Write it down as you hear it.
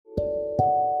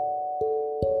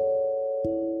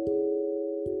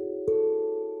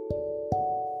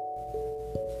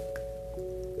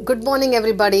Good morning,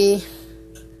 everybody.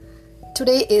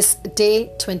 Today is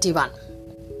day 21.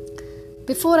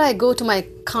 Before I go to my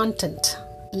content,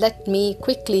 let me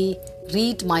quickly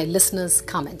read my listeners'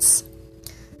 comments.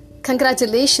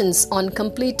 Congratulations on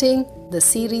completing the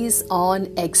series on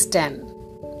XSTEM.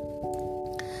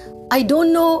 I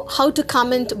don't know how to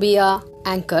comment via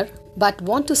Anchor, but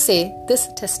want to say this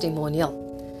testimonial.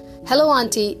 Hello,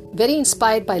 Auntie. Very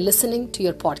inspired by listening to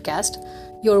your podcast.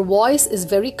 Your voice is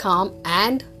very calm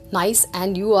and nice,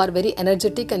 and you are very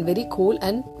energetic and very cool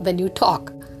and when you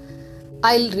talk.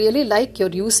 I really like your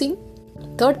using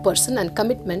third person and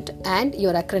commitment, and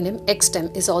your acronym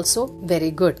XSTEM is also very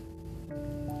good.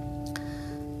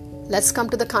 Let's come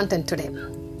to the content today.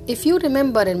 If you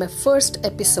remember in my first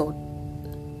episode,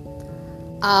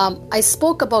 I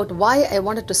spoke about why I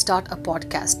wanted to start a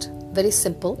podcast. Very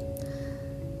simple.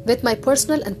 With my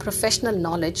personal and professional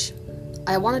knowledge,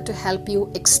 I wanted to help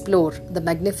you explore the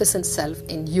magnificent self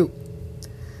in you.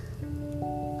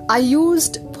 I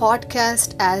used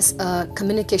podcast as a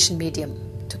communication medium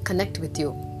to connect with you.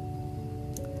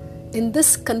 In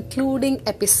this concluding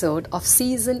episode of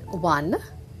season 1,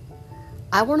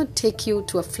 I want to take you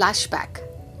to a flashback,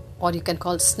 or you can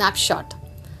call snapshot,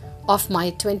 of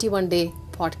my 21-day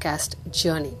podcast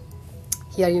journey.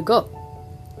 Here you go.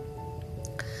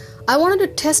 I wanted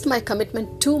to test my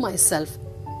commitment to myself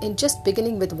in just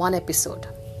beginning with one episode,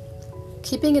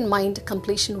 keeping in mind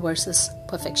completion versus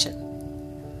perfection.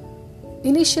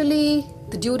 Initially,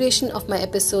 the duration of my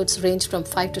episodes ranged from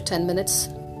 5 to 10 minutes.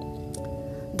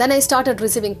 Then I started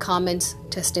receiving comments,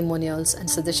 testimonials, and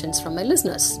suggestions from my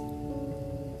listeners.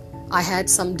 I had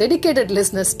some dedicated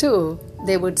listeners too.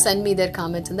 They would send me their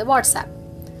comments in the WhatsApp.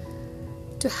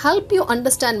 To help you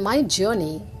understand my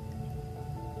journey,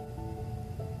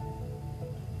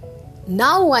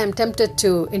 now I am tempted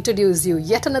to introduce you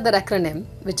yet another acronym,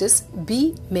 which is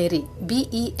BEMERI,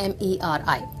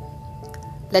 B-E-M-E-R-I.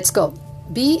 Let's go.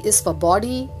 B is for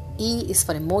body, E is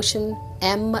for emotion,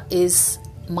 M is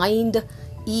mind,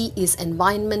 E is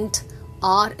environment,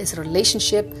 R is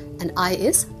relationship, and I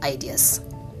is ideas.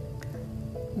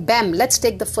 BEM, let's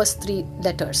take the first 3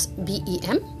 letters,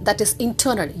 B-E-M, that is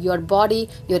internal, your body,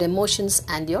 your emotions,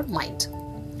 and your mind.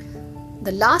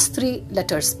 The last 3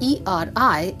 letters,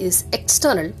 E-R-I, is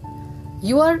external,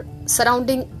 your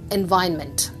surrounding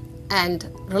environment, and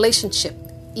relationship.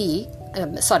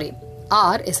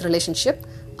 R is relationship,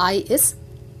 I is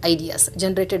ideas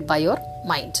generated by your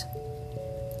mind.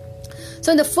 So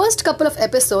in the first couple of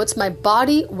episodes, my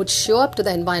body would show up to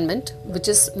the environment, which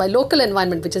is my local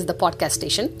environment, which is the podcast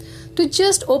station, to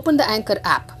just open the Anchor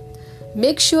app.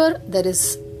 Make sure there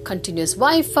is continuous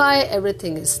Wi-Fi,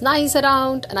 everything is nice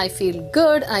around, and I feel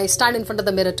good, and I stand in front of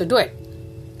the mirror to do it.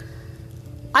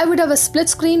 I would have a split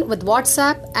screen with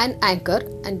WhatsApp and Anchor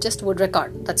and just would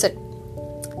record. That's it.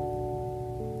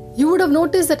 You would have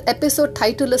noticed that episode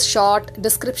title is short,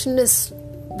 description is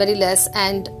very less,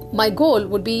 and my goal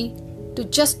would be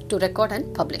to record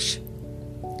and publish.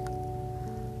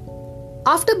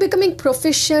 After becoming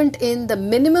proficient in the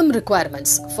minimum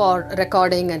requirements for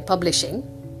recording and publishing,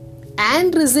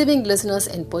 and receiving listeners'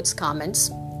 inputs,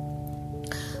 comments,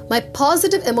 my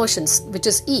positive emotions, which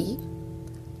is E,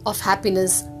 of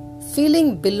happiness,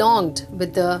 feeling belonged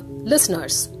with the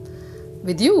listeners,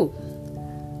 with you,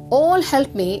 all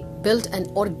helped me build an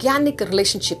organic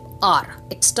relationship, R,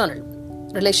 external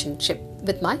relationship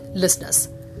with my listeners.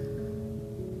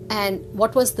 And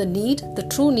what was the need? The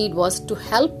true need was to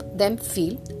help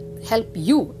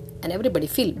you and everybody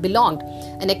feel belonged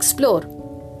and explore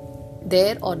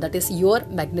that is your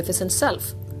magnificent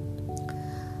self.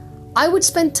 I would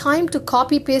spend time to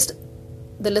copy paste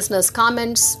the listeners'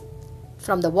 comments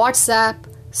from the WhatsApp.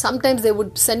 Sometimes they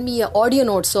would send me an audio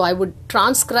note, so I would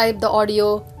transcribe the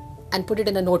audio and put it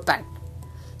in a notepad.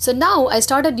 So now I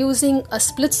started using a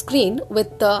split screen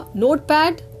with the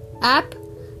Notepad app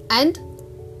and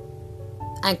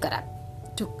Anchor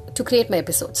app to create my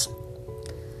episodes.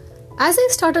 As I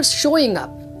started showing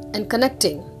up and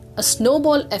connecting, a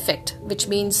snowball effect, which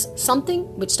means something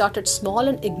which started small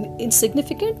and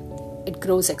insignificant, it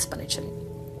grows exponentially.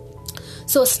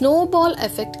 So a snowball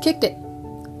effect kicked in.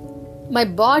 My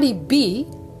body B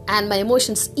and my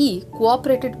emotions E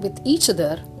cooperated with each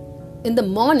other in the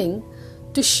morning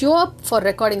to show up for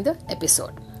recording the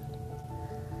episode.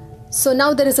 So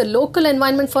now there is a local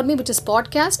environment for me, which is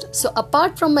podcast. So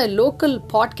apart from my local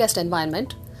podcast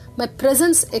environment, my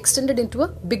presence extended into a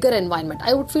bigger environment.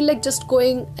 I would feel like just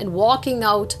going and walking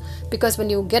out, because when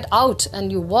you get out and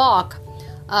you walk,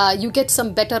 you get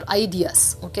some better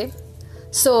ideas. Okay,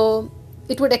 so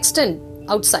it would extend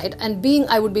outside, and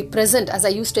I would be present, as I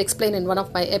used to explain in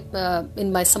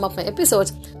some of my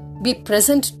episodes. be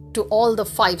present to all the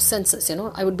five senses,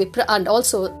 I would be, and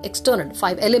also external,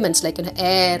 five elements like,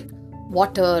 air,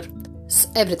 water,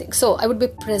 everything. So I would be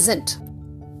present.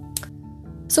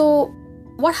 So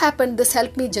what happened? This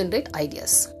helped me generate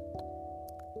ideas.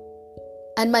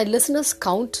 And my listeners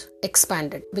count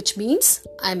expanded, which means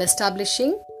I'm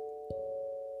establishing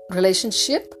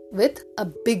relationship with a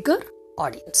bigger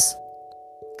audience.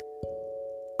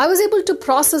 I was able to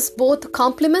process both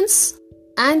compliments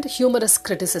and humorous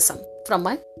criticism from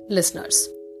my listeners.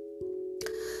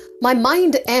 My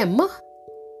mind M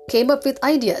came up with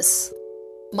ideas,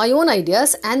 my own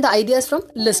ideas and the ideas from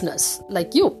listeners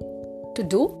like you to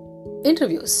do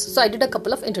interviews. So I did a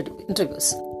couple of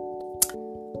interviews.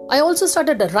 I also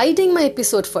started writing my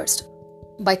episode first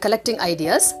by collecting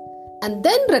ideas and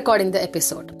then recording the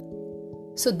episode.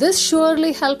 So this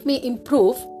surely helped me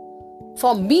improve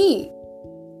for me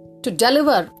to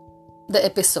deliver the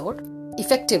episode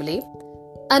effectively,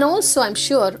 and also I'm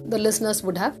sure the listeners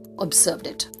would have observed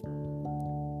it.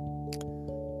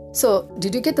 So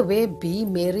did you get the way Be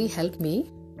Merry helped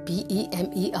me?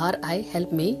 BEMERI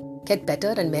helped me get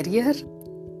better and merrier?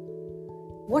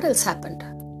 What else happened?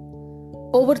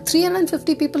 Over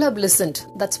 350 people have listened.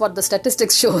 That's what the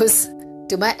statistics shows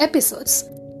to my episodes.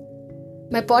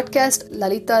 My podcast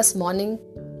Lalita's Morning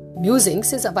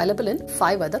Musings is available in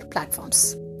 5 other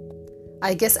platforms.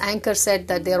 I guess Anchor said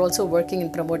that they are also working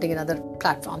in promoting in other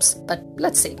platforms, but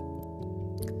let's see.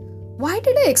 Why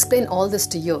did I explain all this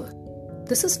to you?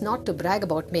 This is not to brag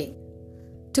about me.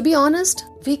 To be honest,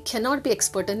 we cannot be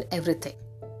expert in everything.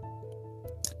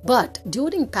 But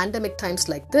during pandemic times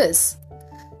like this,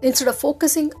 instead of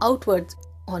focusing outward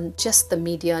on just the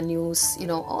media news,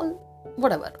 all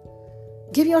whatever,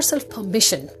 give yourself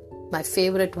permission. My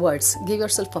favorite words, give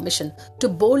yourself permission to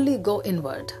boldly go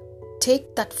inward.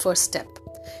 Take that first step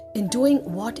in doing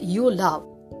what you love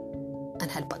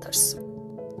and help others.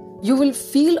 You will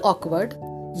feel awkward.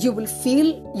 You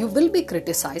will be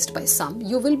criticized by some.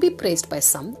 You will be praised by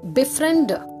some.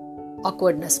 Befriend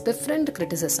awkwardness, befriend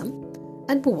criticism,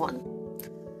 and move on.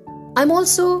 I'm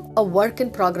also a work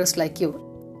in progress like you.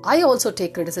 I also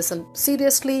take criticism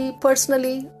seriously,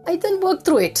 personally. I then work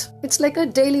through it. It's like a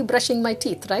daily brushing my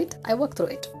teeth, right? I work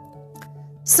through it.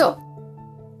 So,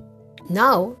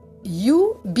 now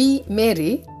you be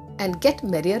merry and get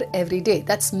merrier every day.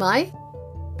 That's my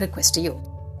request to you.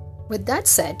 With that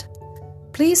said,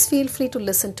 please feel free to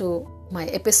listen to my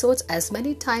episodes as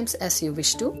many times as you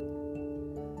wish to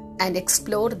and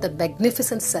explore the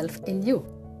magnificent self in you.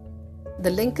 The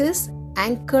link is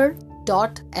anchor.fm,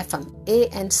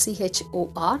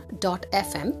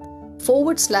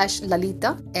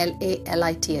 anchor.fm/Lalita,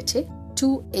 LALITHA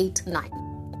 289.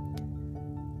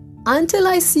 Until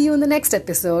I see you in the next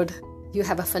episode, you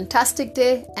have a fantastic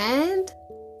day and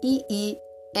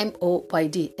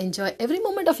EEMOYD. Enjoy every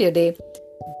moment of your day.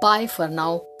 Bye for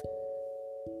now.